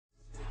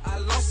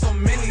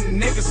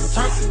niggas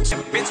turn to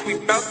bitch, we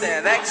bout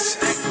that action.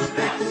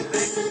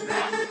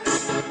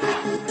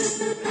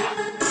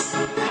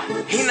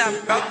 He not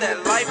about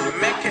that life,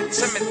 man, catch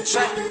him in the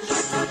track.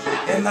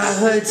 In my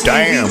hood TV.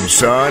 Damn,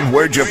 son,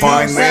 where'd you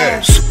find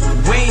this?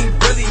 We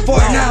ain't really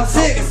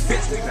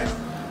 496.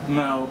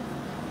 Now,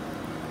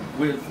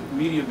 with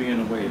media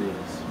being the way it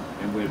is,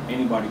 and with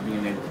anybody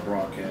being able to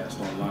broadcast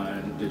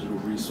online, digital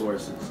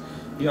resources,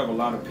 you have a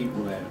lot of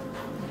people that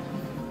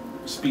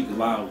speak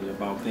loudly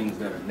about things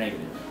that are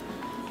negative.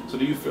 So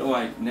do you feel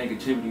like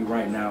negativity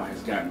right now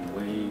has gotten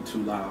way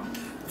too loud?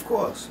 Of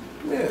course.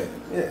 Yeah.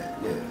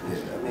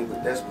 I mean,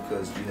 but that's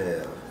because you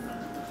have,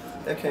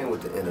 that came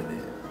with the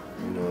internet,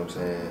 you know what I'm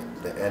saying?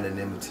 The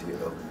anonymity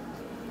of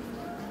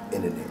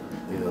internet,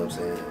 you know what I'm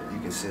saying? You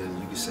can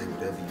say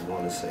whatever you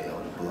want to say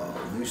on the blog.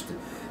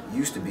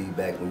 Used to be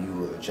back when you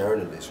were a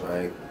journalist,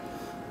 right?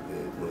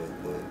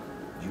 When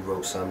you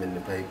wrote something in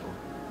the paper,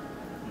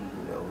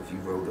 you know, if you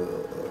wrote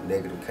a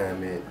negative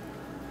comment,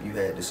 you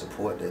had to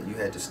support that. You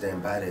had to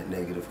stand by that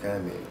negative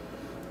comment.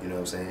 You know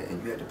what I'm saying?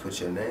 And you had to put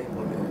your name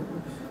on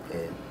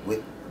there. And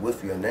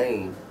with your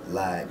name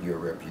lied your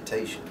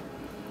reputation,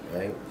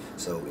 right?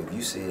 So if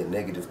you said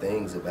negative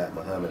things about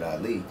Muhammad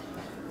Ali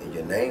and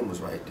your name was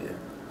right there,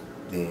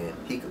 then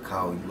he could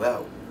call you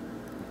out.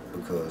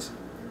 Because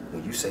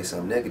when you say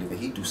something negative and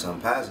he do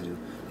something positive,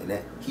 and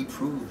that he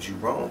proved you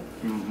wrong.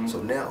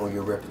 So now on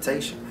your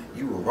reputation,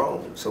 you were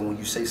wrong. So when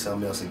you say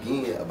something else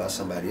again about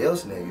somebody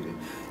else negative,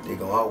 they're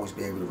gonna always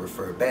be able to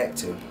refer back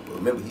to, well,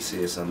 remember he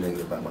said something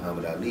negative about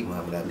Muhammad Ali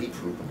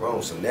proved him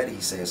wrong. So now that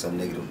he's saying something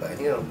negative about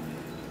him,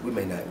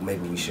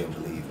 maybe we shouldn't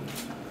believe him.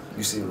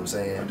 You see what I'm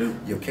saying? I do.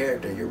 Your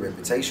character and your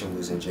reputation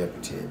was in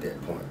jeopardy at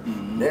that point.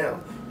 Now,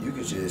 you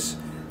could just,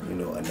 you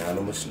know,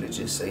 anonymously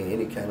just say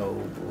any kind of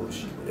old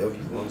bullshit, whatever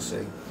you want to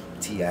say,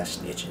 T.I.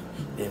 snitching,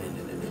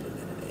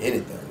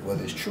 anything,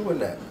 whether it's true or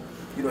not.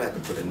 You don't have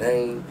to put a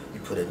name, you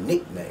put a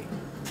nickname.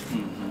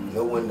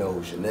 No one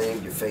knows your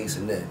name, your face,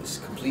 and that. It's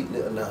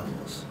completely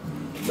anonymous.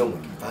 No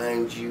one can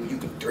find you. You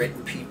can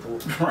threaten people.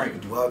 Right. You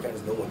can do all kinds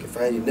of, no one can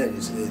find you.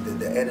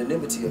 The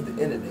anonymity of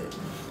the internet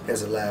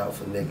has allowed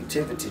for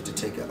negativity to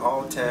take an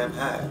all-time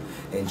high,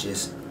 and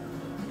just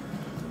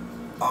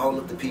all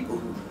of the people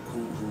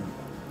who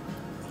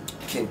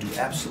can do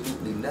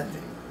absolutely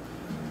nothing.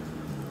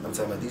 I'm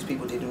talking about these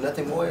people, they do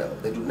nothing well.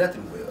 They do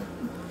nothing well.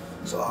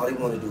 So all they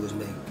want to do is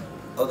make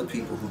other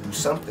people who do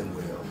something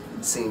well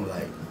seem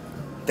like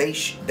they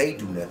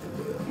do nothing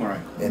well.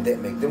 Right. And that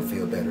make them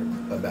feel better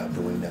about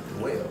doing nothing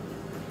well.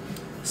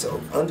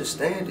 So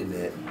understanding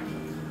that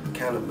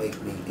kind of make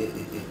me,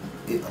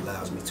 it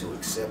allows me to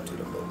accept it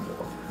a little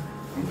more.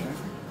 Okay.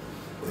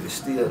 But it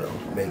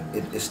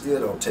still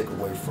don't take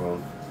away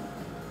from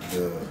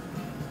the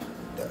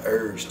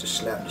urge to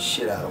slap the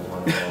shit out of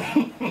one of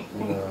them.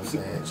 You know what I'm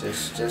saying?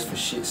 Just for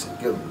shits and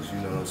giggles, you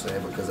know what I'm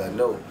saying? Because I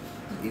know,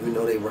 even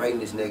though they writing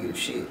this negative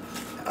shit,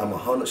 I'm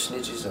 100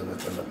 snitches and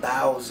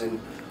 1,000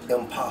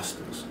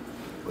 imposters.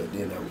 But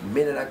then the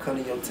minute I come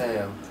to your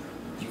town,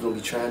 you're gonna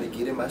be trying to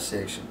get in my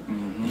section.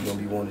 You're gonna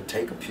be wanting to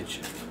take a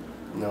picture.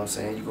 You know what I'm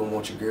saying? You're gonna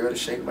want your girl to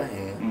shake my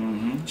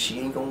hand. She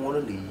ain't gonna wanna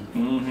leave.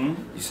 You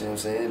see what I'm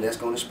saying? That's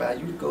gonna inspire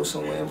you to go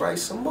somewhere and write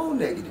some more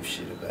negative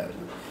shit about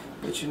you.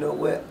 But you know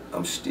what?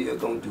 I'm still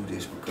gonna do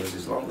this, because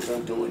as long as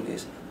I'm doing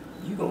this,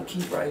 you're gonna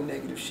keep writing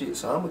negative shit.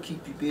 So I'm gonna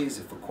keep you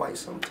busy for quite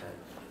some time.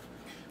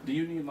 Do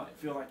you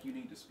feel like you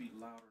need to speak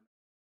louder?